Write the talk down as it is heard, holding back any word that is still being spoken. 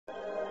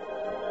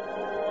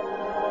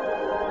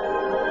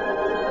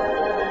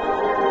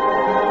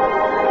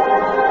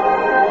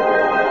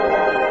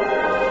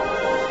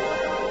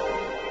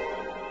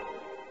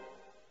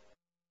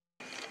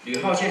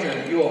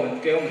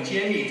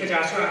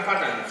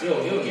只有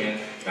6年，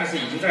但是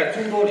已经在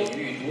诸多领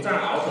域独占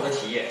鳌头的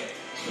企业。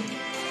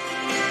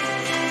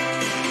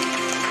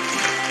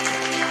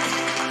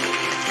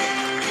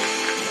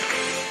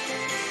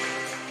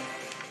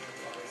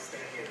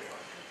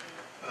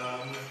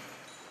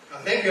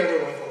Thank you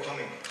everyone for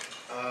coming.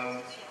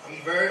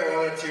 I'm very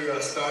honored to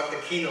start the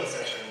keynote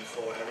session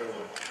for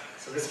everyone.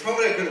 So this is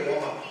probably a good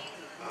warm-up,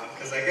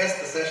 because I guess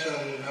the session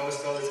I was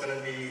told is going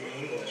to be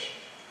in English.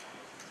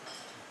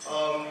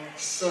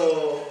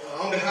 So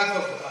on behalf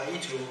of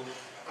YITU,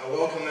 I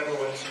welcome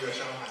everyone to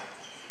Shanghai.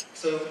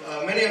 So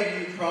many of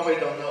you probably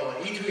don't know,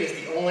 YITU is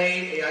the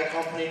only AI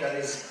company that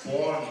is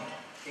born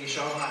in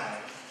Shanghai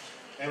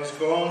and was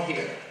grown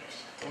here.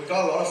 We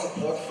got a lot of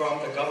support from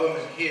the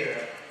government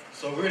here,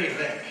 so really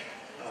thank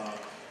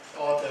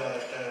all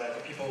the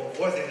people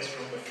who was in this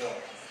room before.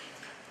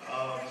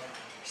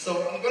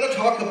 So I'm going to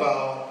talk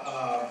about,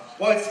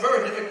 well, it's a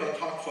very difficult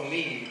talk for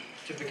me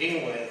to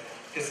begin with,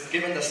 because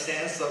given the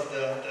stance of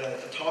the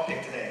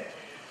topic today.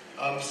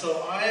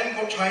 So I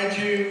am trying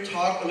to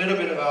talk a little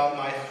bit about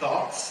my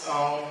thoughts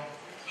on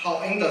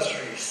how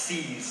industry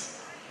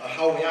sees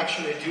how we're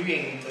actually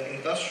doing the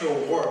industrial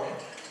work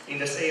in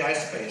this AI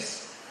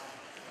space.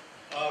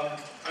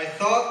 I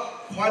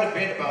thought quite a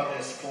bit about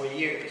this for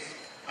years.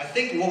 I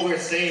think what we're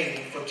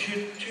seeing for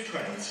two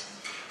trends.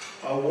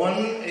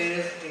 One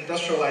is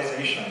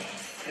industrialization,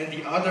 and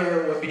the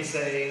other would be,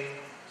 say,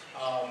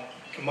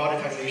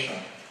 commoditization.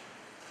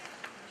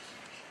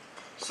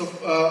 So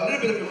a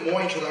little bit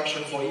more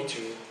introduction for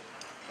YITU.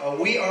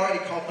 We are a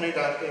company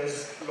that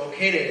is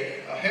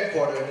located,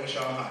 headquartered in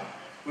Shanghai.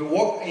 We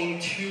work in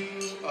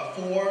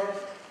four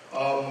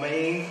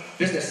main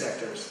business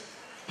sectors: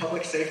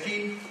 public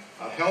safety,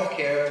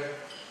 healthcare,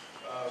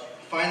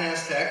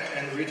 finance tech,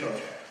 and retail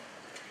tech.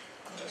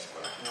 That's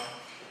correct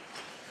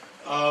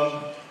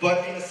now.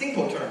 But in a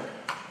simple term,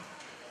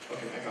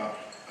 okay, I got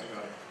it.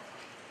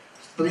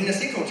 But in a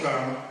simple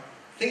term,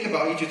 think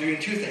about YITU doing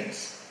two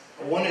things.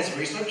 One is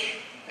research,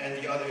 and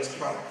the other is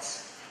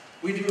products.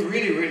 We do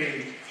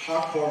really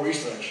hardcore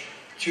research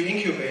to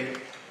incubate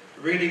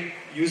really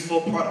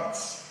useful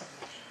products.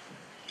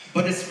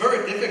 But it's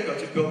very difficult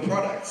to build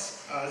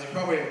products. As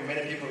probably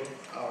many people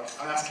are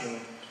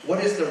asking,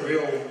 what is the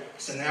real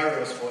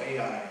scenarios for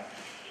AI?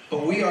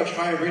 But we are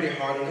trying really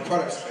hard in the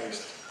product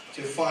space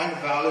to find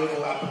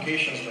valuable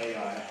applications of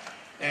AI,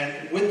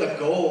 and with the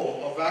goal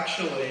of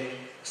actually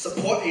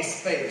support a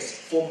space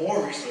for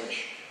more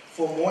research,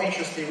 for more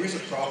interesting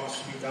research problems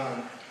to be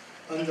done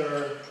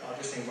under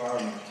this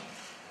environment.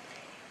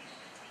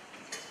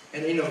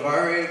 And in a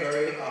very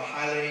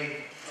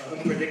highly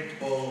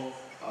unpredictable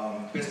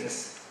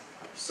business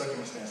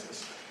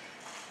circumstances.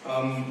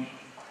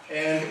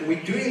 And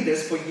we're doing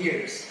this for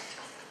years.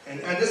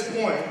 And at this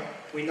point,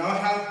 we now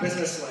have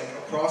business like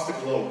across the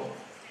globe.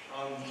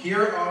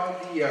 Here are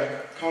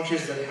the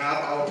countries that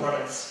have our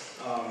products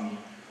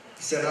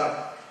set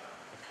up.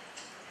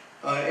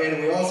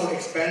 And we also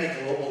expanded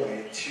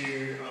globally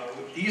to,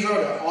 these are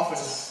the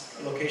office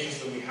locations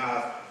that we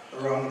have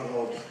around the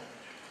globe.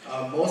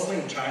 Mostly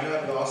in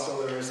China, but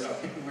also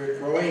we're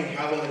growing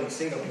heavily in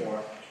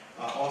Singapore,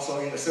 also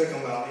in the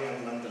Silicon Valley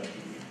and London.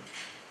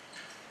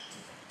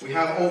 We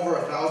have over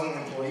 1,000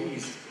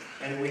 employees,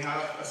 and we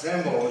have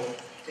assembled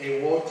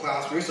a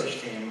world-class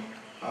research team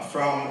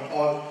from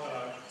all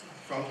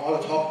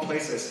the top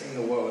places in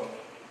the world.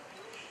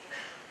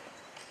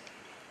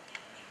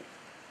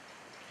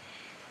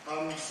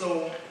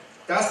 So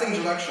that's the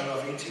introduction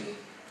of YITU.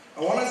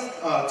 I want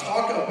to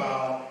talk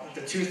about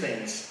the two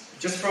things,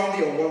 just from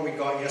the award we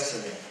got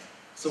yesterday.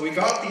 So we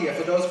got the,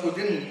 for those who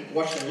didn't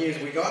watch the news,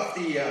 we got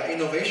the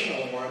Innovation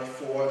Award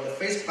for the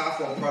face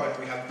platform product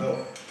we have built.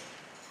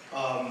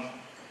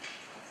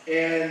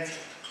 And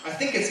I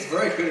think it's a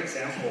very good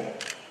example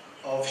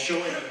of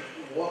showing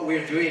what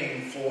we're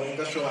doing for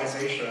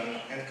industrialization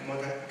and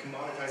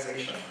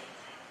commoditization.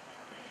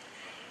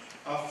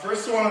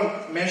 First, I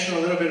want to mention a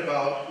little bit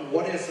about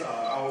what is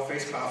our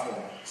face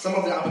platform, some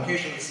of the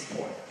applications we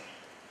support.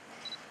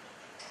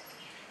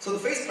 So the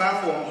face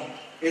platform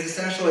is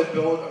essentially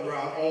built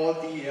around all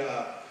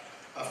the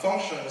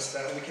functions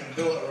that we can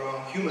build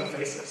around human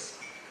faces.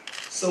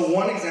 So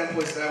one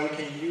example is that we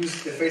can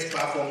use the face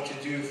platform to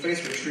do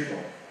face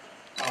retrieval.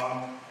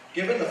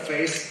 Given the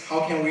face,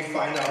 how can we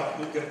find out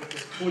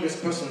who this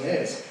person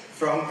is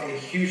from a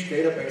huge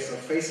database of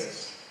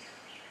faces?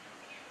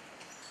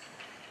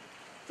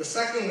 The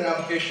second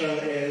application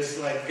is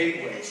like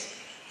gateways.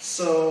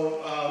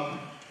 So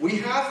we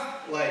have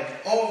like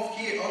all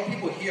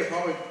people here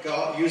probably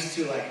got used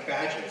to like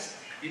badges.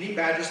 You need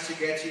badges to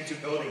get into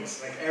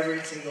buildings like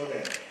every single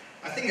day.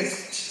 I think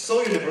it's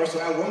so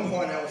universal. At one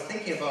point, I was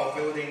thinking about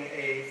building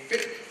a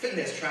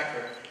fitness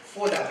tracker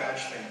for that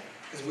badge thing,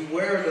 because we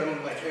wear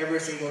them like every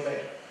single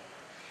day.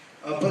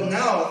 But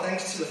now,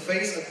 thanks to the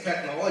face of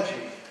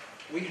technology,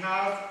 we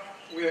are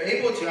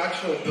able to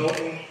actually build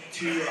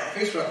into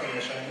face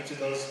recognition into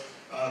those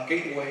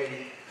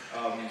gateway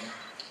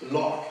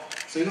lock.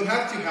 So you don't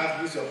have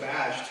to use your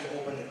badge to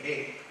open the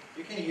gate.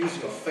 You can use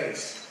your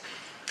face.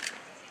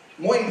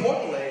 More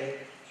importantly,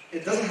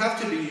 it doesn't have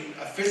to be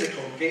a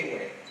physical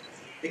gateway.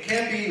 It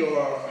can be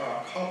your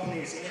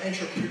company's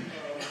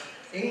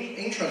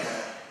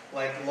intranet,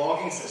 like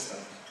logging system.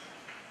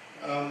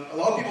 A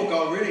lot of people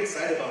got really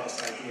excited about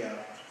this idea,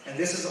 and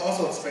this is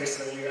also a space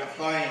that we are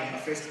applying a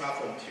face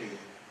platform to.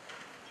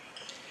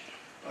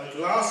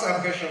 The last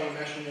application I want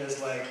to mention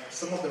is like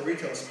some of the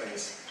retail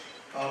space.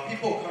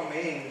 People come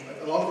in,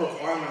 a lot of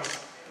requirements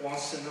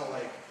wants to know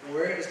like,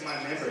 where is my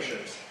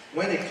memberships?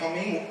 When they come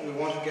in, we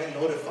want to get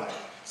notified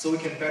so we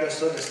can better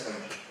service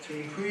them to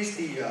increase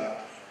the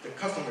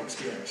customer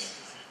experience.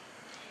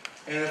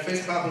 And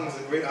Face Platform is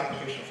a great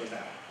application for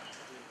that.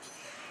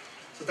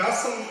 So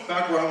that's some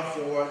background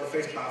for the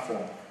Face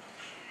Platform.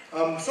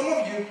 Some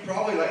of you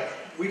probably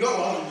we got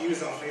a lot of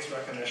news on face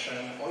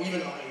recognition or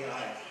even on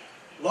AI.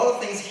 A lot of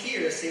things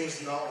here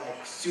seems not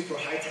like super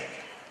high tech.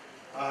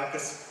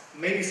 Because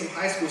maybe some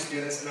high school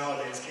students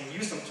nowadays can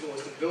use some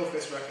tools to build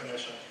face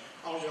recognition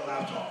on their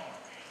laptop.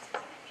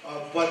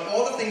 But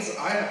all the things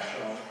I have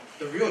shown,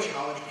 the real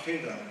challenge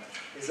between them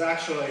is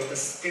actually the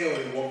scale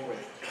you work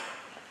with.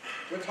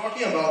 We're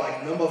talking about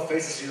like number of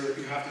faces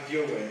you have to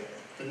deal with,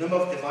 the number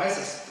of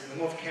devices, the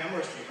number of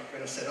cameras you're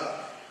going to set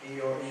up in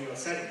your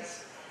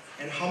settings,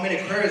 and how many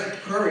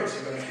queries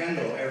you're going to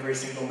handle every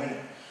single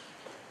minute.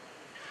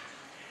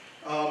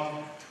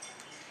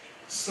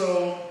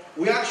 So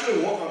we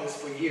actually worked on this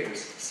for years,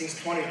 since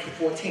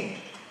 2014.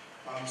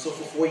 So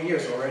for 4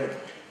 years already.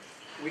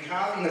 We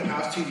have in the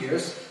past 2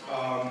 years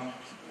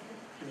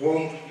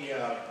won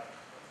the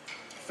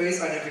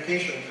face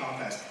identification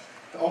contest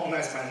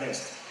organized by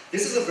NIST.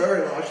 This is a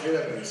very large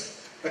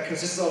database that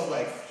consists of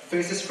like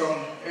faces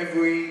from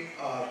every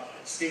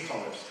skin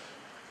colors.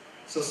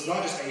 So it's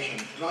not just Asian,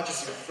 not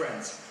just your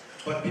friends,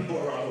 but people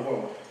around the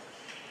world.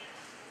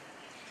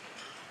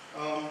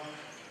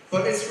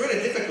 But it's really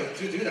difficult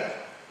to do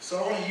that. So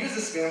I want to use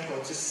this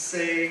example to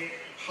say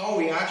how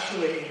we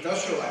actually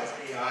industrialize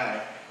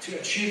AI to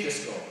achieve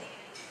this goal.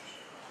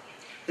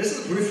 This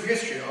is a brief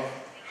history of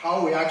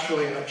how we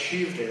actually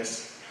achieve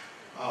this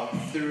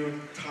through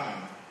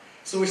time.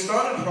 So we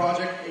started the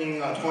project in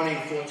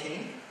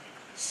 2014.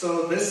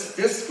 So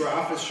this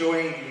graph is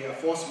showing the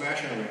false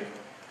matching rate,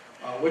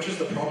 which is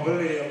the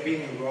probability of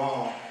being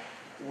wrong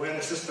when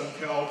the system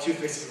tells two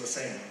faces are the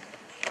same.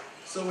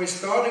 So we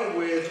started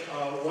with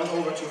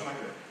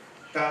 1/200.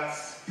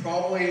 That's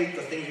probably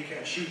the thing you can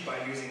achieve by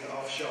using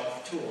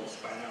off-shelf tools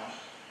by now.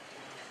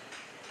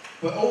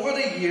 But over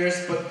the years,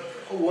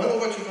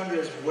 1/200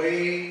 is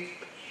way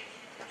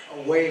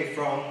away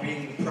from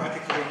being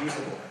practically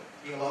usable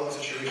in a lot of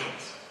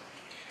situations.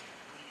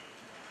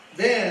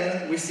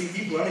 Then we see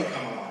deep learning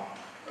come along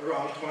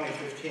around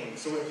 2015.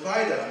 So we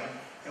applied them,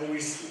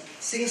 and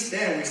since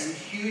then we see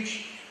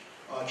huge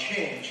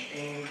change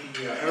in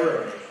the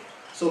error rate.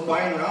 So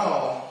by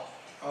now,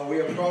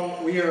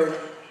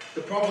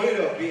 the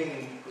probability of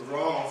being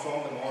wrong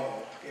from the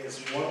model is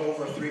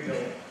 1/3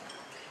 billion.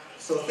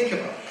 So think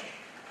about it.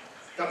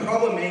 That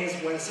probably means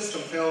when the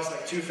system tells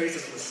like two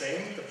faces are the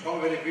same, the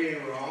probability of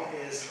being wrong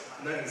is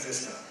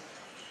non-existent.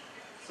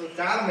 So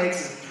that makes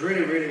it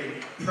really,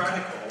 really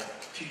practical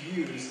to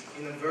use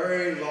in a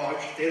very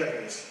large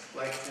database,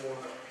 like for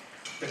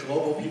the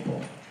global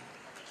people.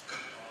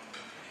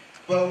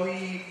 But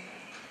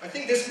I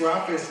think this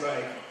graph is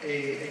like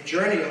a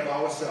journey of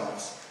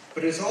ourselves.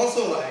 But it's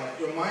also like,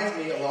 reminds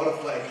me a lot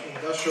of like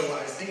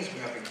industrialized things we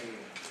have been doing.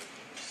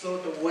 So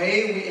the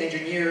way we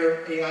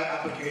engineer AI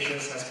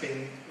applications has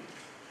been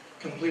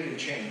completely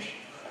changed.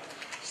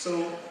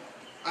 So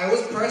I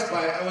was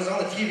on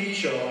a TV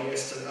show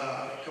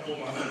a couple of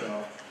months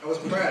ago. I was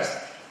pressed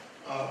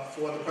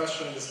for the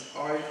questions,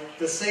 are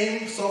the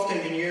same software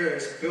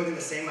engineers building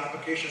the same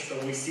applications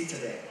that we see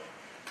today?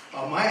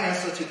 My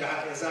answer to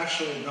that is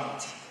actually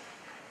not.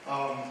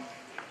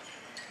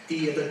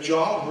 The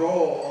job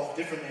role of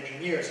different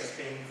engineers has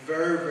been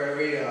very,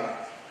 very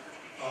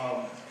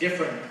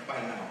different by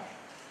now.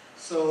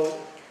 So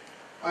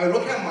I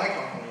look at my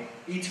company,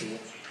 YITU.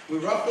 We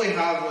roughly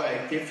have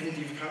like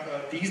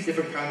these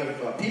different kind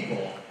of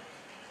people.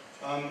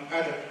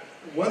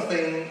 One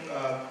thing,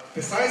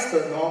 besides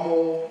the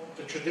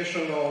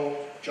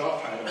traditional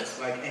job titles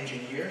like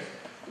engineers,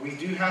 we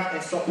do have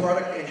a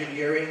sub-product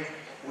engineering.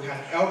 We have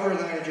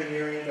algorithm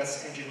engineering,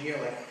 that's engineer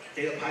like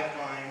data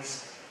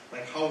pipelines,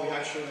 like how we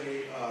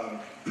actually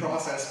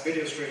process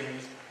video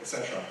streams,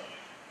 etc.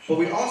 But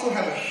we also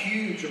have a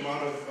huge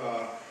amount of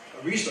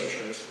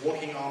researchers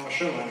working on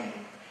machine learning.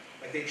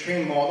 Like they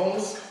train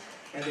models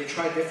and they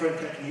try different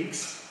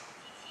techniques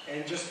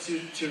and just to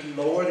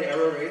lower the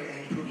error rate and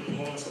improve the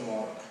performance of the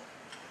model.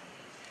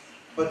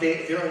 But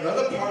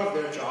another part of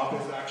their job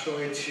is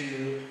actually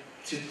to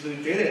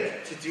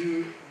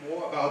do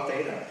more about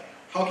data.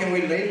 How can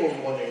we label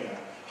more data?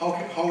 How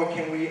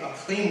can we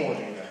clean more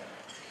data?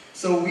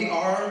 So we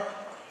are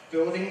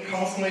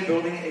constantly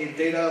building a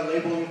data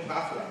labeling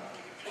platform.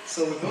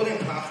 So we're building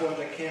a platform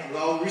that can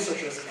allow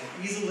researchers can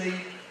easily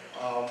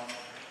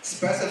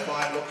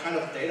specify what kind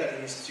of data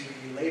needs to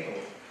be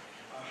labeled.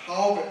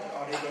 How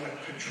are they going to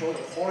control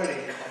the quality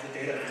of the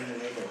data being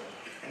labeled?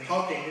 And and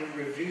how data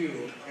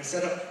review and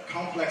set up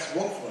complex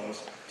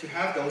workflows to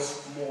have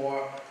those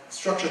more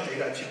structured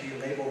data to be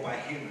labeled by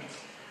humans.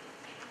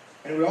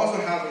 And we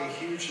also have a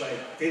huge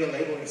data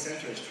labeling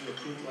centers to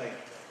recruit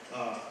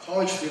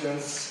college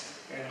students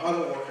and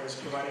other workers,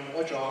 providing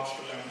more jobs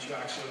for them to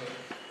actually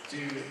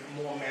do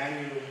more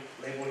manual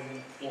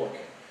labeling work.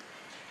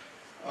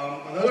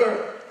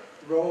 Another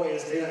role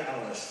is data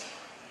analyst.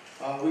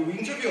 We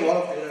interview a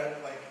lot of data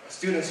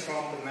students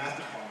from the math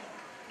department,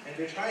 and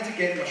they're trying to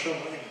get machine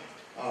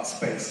learning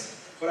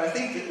space. But I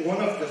think that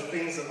one of the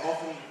things that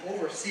often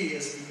oversee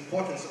is the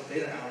importance of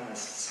data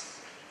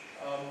analysts.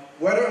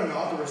 Whether or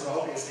not the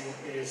result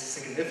is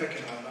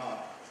significant or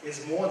not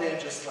is more than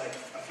just a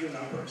few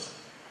numbers.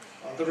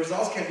 The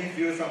results can be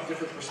viewed from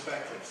different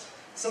perspectives.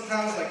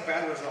 Sometimes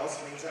bad results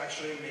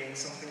actually mean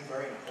something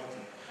very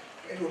important.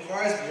 It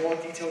requires more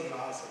detailed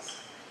analysis.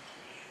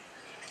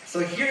 So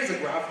here's a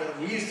graph that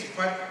we use to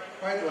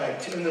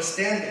to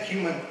understand the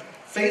human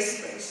face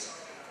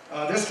space.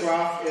 This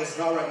graph is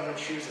not random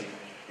choosing.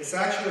 It's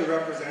actually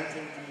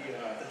representing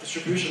the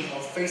distribution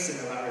of face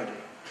similarity.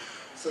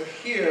 So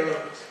here,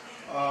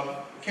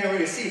 you can't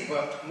really see,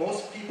 but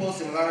most people's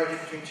similarity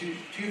between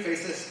two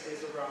faces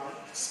is around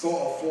a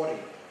score of 40.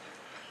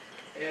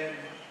 And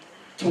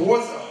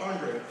towards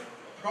 100,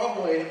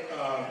 probably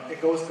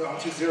it goes down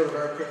to 0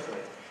 very quickly.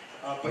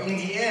 But in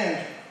the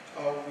end,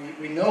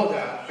 we know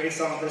that based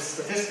on this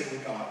statistic we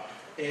got,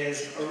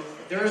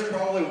 there's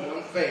probably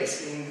one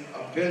face in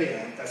a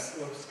billion that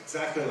looks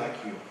exactly like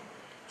you.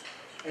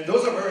 And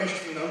those are very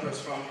interesting numbers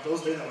from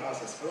those data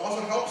analysis. It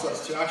also helps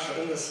us to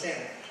actually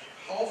understand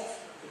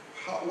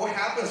what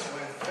happens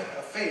when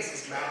a face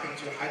is mapping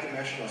to a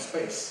high-dimensional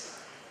space.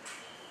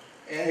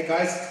 And it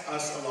guides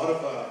us a lot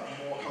of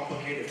more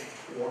complicated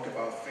work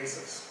about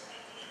faces.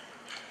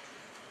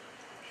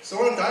 So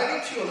I want to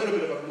dive into a little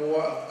bit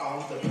more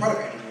on the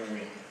product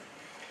engineering.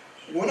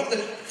 One of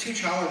the two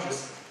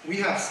challenges we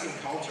have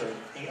encountered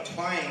in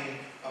applying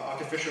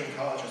artificial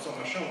intelligence or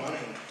machine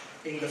learning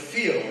in the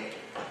field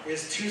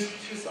is two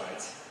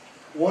sides.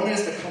 One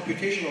is the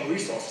computational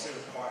resources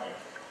required.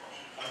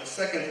 The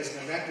second is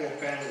the network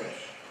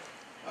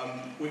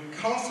bandwidth. We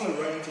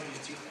constantly run into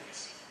these two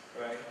things,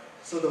 right?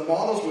 So the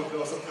models we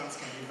build sometimes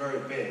can be very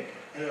big,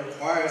 and it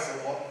requires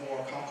a lot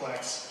more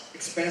complex,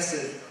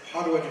 expensive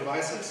hardware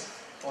devices,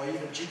 or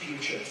even GPU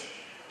chips,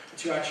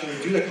 to actually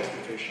do the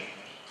computation.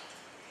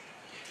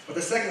 But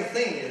the second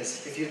thing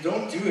is, if you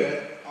don't do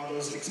it on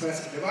those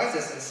expensive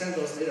devices and send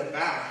those data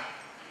back,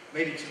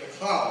 maybe to the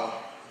cloud,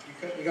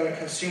 you're going to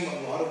consume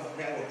a lot of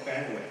network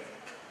bandwidth.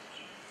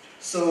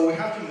 So we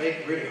have to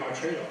make really hard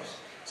trade-offs.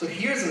 So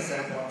here's an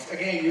example,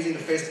 again using the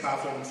face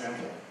platform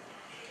example.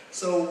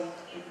 So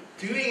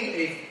doing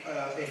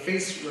a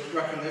face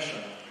recognition,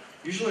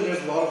 usually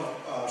there's a lot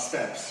of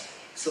steps.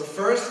 So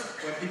first,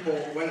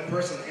 when a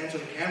person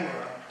enters the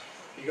camera,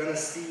 you're going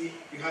to see,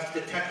 you have to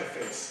detect the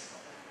face.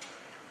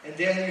 And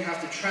then you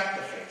have to track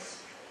the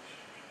face.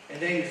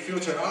 And then you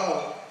filter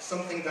out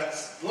something that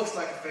looks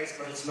like a face,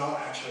 but it's not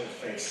actually a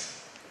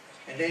face.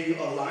 And then you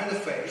align the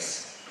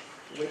face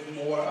with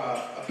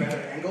a better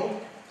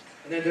angle.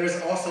 And then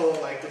there's also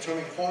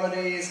determine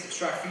qualities,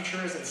 extract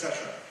features,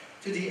 etc.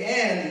 To the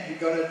end,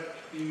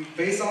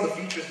 based on the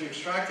features you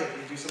extracted,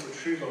 you do some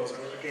retrievals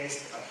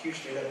against a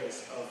huge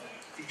database of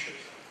features.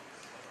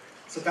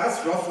 So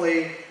that's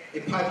roughly a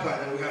pipeline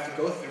that we have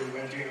to go through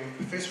when doing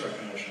face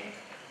recognition.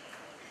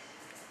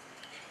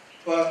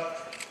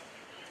 But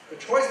the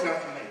choice you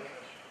have to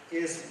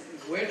make is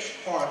which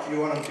part you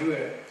want to do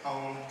it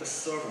on the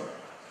server,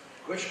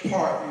 which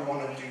part you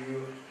want to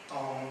do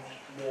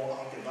more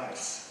on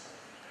device,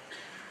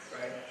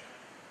 right?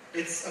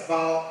 It's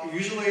about,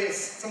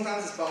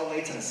 sometimes it's about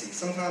latency,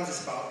 sometimes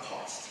it's about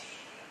cost.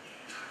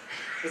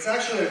 It's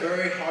actually a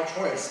very hard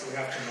choice we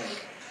have to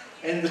make.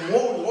 And the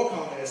more we work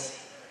on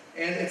this,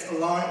 and it's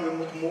aligned,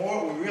 the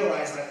more we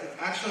realize that it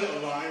actually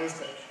aligns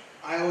the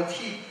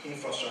IoT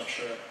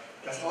infrastructure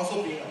that's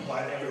also being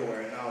applied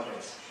everywhere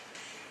nowadays.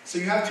 So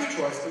you have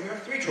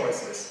three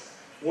choices.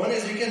 One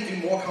is you can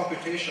do more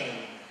computation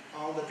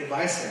on the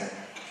device end,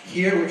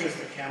 here which is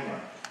the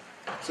camera.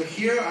 So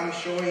here I'm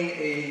showing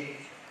a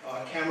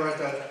camera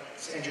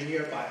that's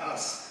engineered by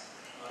us,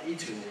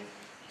 YITU.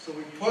 So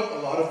we put a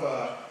lot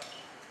of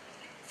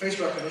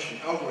face recognition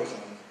algorithm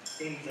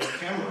in the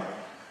camera,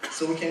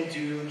 so we can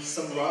do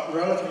some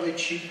relatively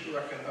cheap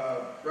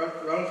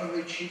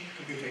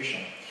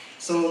computation.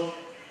 So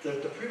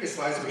the previous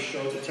slides we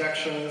showed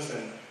detections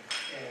and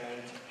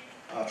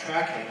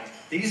tracking.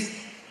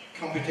 These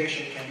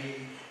computation can be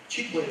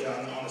cheaply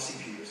done on the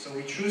CPU. So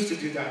we choose to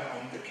do that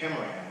on the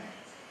camera end.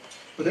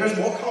 But there's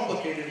more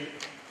complicated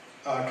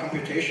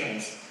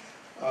computations.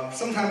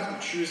 Sometimes we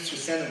choose to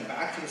send them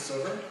back to the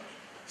server.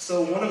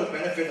 So one of the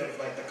benefits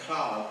of the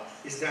cloud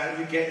is that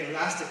you get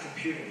elastic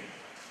computing.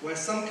 When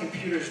some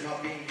computer is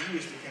not being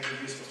used, it can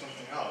be used for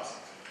something else.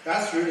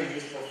 That's really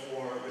useful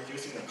for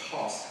reducing the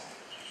cost.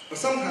 But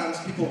sometimes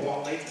people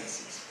want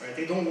latencies, right?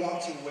 They don't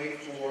want to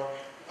wait for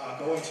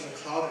going to the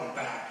cloud and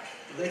back.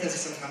 The latency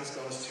sometimes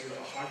goes to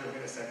 100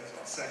 milliseconds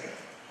or a second.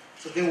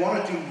 So they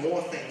want to do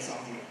more things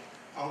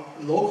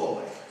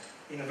locally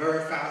in a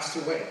very fast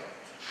way.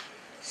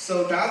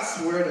 So that's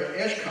where the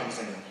edge comes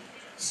in.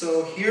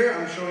 So here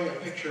I'm showing a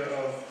picture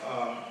of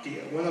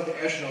one of the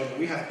edge nodes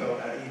we have built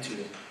at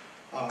YITU.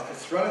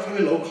 It's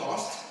relatively low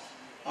cost,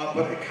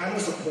 but it kind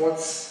of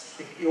supports,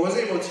 it was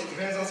able to,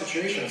 depends on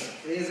situations,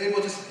 it is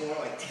able to support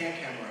like 10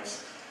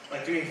 cameras,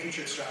 like doing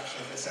feature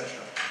extractions, etc.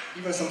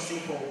 Even some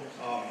simple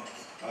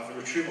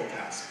retrieval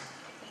tasks.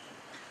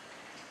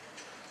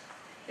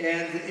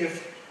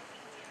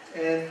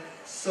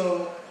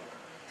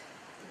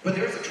 But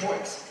there's a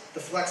choice. The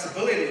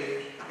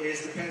flexibility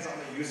depends on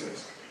the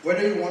users.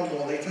 Whether you want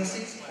more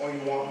latencies or you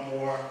want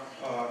more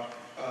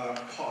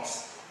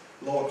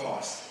lower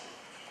cost.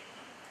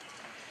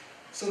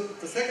 So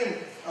the second,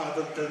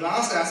 the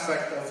last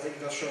aspect of the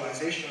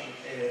industrialization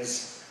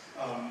is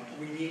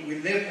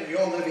we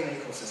all live in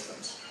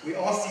ecosystems. We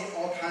all see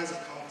all kinds of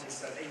companies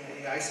that in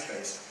the AI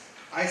space.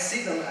 I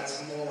see them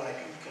as more like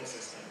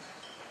ecosystems.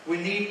 We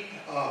need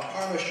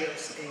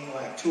partnerships in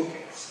like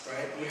toolkits,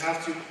 right? We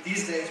have to,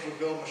 these days we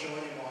build machine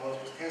learning models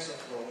with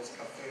TensorFlow, with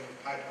Caffe,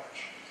 with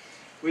PyTorch.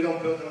 We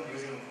don't build them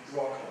using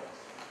raw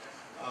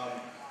code.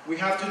 We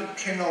have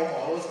to train our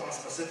models on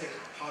specific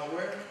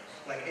hardware,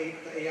 like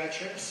the AI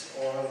chips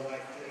or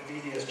like the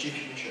NVIDIA's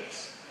GPU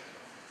chips.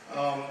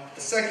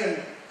 The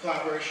second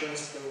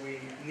collaborations that we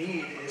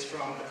need is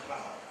from the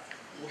cloud.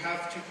 We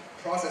have to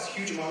process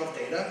huge amount of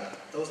data.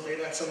 Those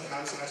data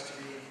sometimes has to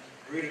be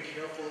really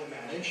carefully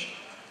managed.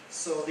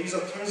 So these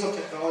are tons of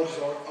technologies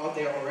out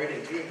there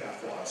already doing that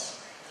for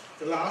us.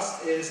 The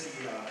last is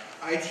the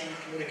IT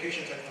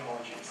communication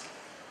technologies.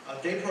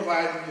 They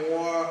provide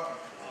more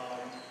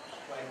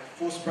like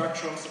full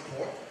spectrum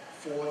support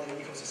for the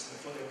ecosystem,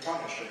 for their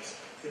partnerships.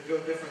 They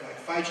build different like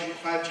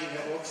 5G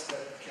networks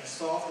that can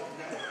solve the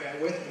network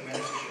bandwidth in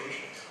many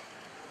situations.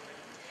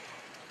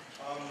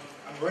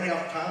 I'm running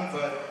out of time,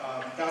 but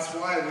that's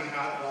why we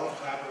have a lot of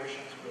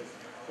collaborations with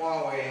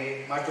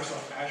Huawei,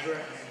 Microsoft Azure,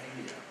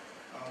 and NVIDIA.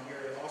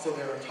 We're also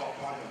their top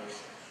partners.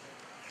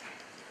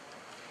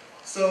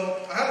 So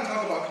I haven't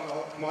talked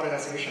about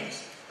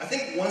commoditizations. I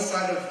think one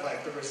side of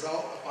like the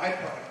result, a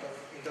byproduct of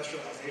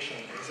industrialization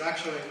is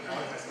actually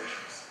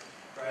commoditizations,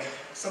 right?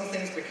 Some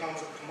things become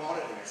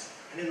commodities,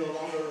 and it no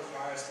longer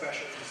requires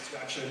specialties to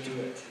actually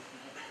do it.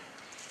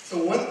 So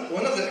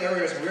one of the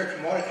areas we're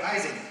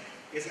commoditizing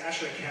is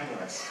actually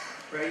cameras,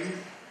 right?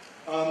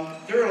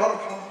 There are a lot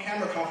of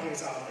camera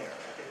companies out there.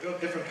 Right? They build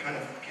different kind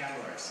of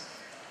cameras.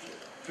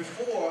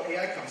 Before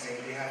AI comes in,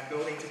 they have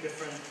built into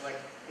different like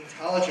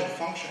intelligent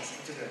functions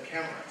into their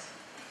cameras.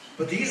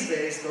 But these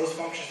days, those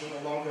functions are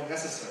no longer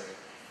necessary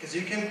because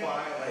you can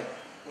buy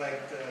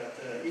like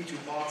the YITU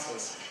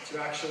boxes to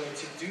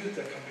do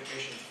the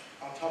computation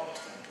on top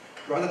of them,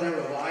 rather than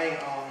relying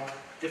on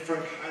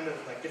different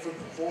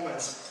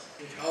performance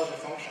intelligent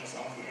functions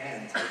on the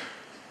end.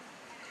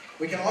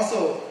 We can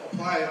also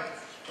apply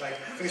like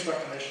face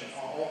recognition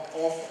on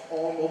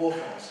all mobile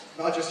phones,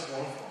 not just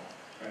one phone,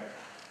 right?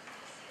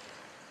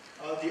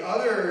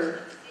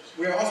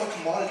 We're also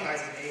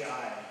commoditizing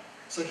AI.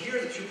 So here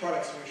are the two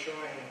products we're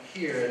showing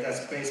here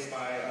that's based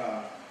by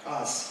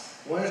us.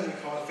 One is we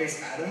call it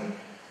Face Atom,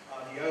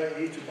 the other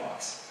YITU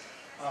box.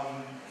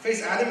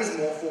 Face Atom is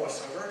more for a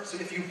server, so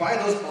if you buy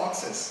those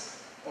boxes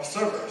or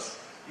servers,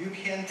 you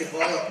can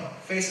develop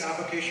face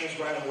applications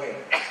right away.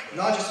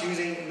 Not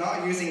using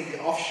the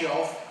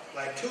off-shelf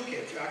like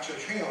toolkit to actually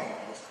train our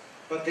models,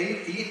 but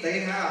they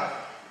have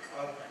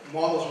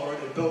models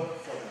already built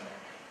for them.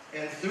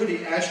 And through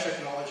the edge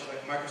technology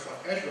like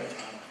Microsoft Edge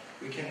Runtime,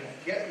 we can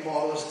get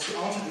models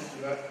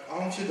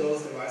onto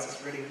those devices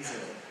really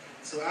easily.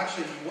 So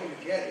actually what you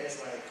get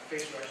is like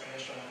face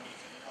recognition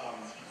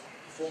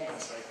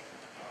performance, like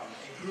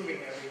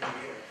improving every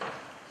year.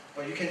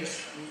 But you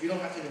don't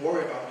have to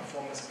worry about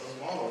performance of those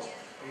models,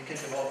 or you can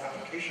develop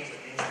applications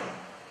against them.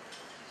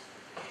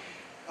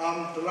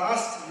 The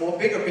last,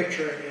 bigger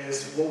picture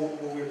is what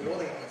we're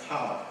building on the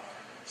cloud.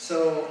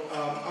 So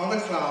on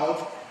the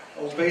cloud,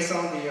 based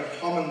on the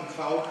common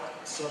cloud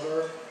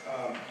server,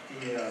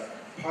 the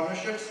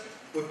partnerships,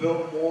 we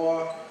build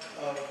more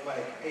of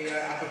like AI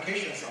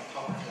applications on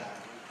top of that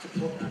to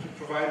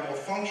provide more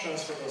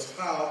functions for those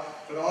cloud,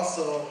 but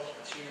also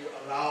to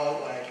allow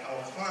like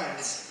our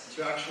clients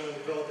to actually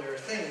build their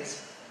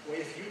things. Where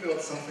if you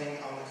build something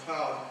on the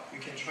cloud, you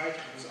can try to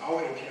use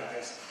our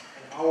APIs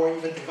and our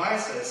even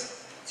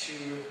devices to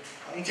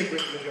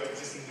integrate with your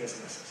existing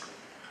businesses.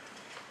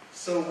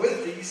 So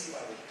with these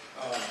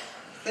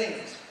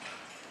things,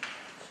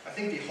 I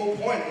think the whole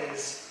point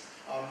is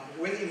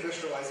with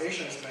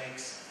industrializations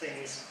makes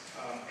things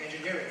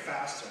engineering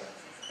faster,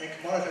 and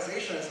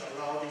commoditizations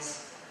allow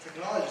these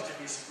technologies to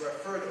be spread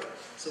further,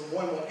 so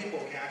more and more people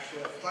can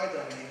actually apply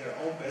them in their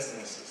own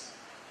businesses.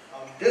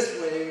 This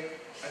way,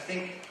 I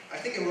think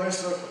it runs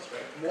circles,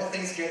 right? The more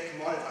things get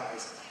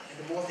commoditized,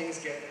 and the more things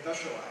get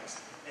industrialized,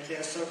 and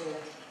then circle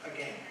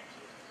again.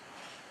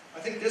 I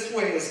think this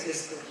way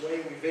is the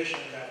way we vision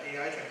that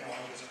AI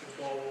technologies could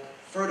go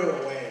further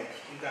away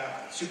in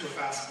that super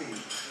fast speed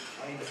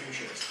in the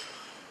future.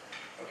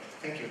 Okay,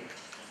 thank you.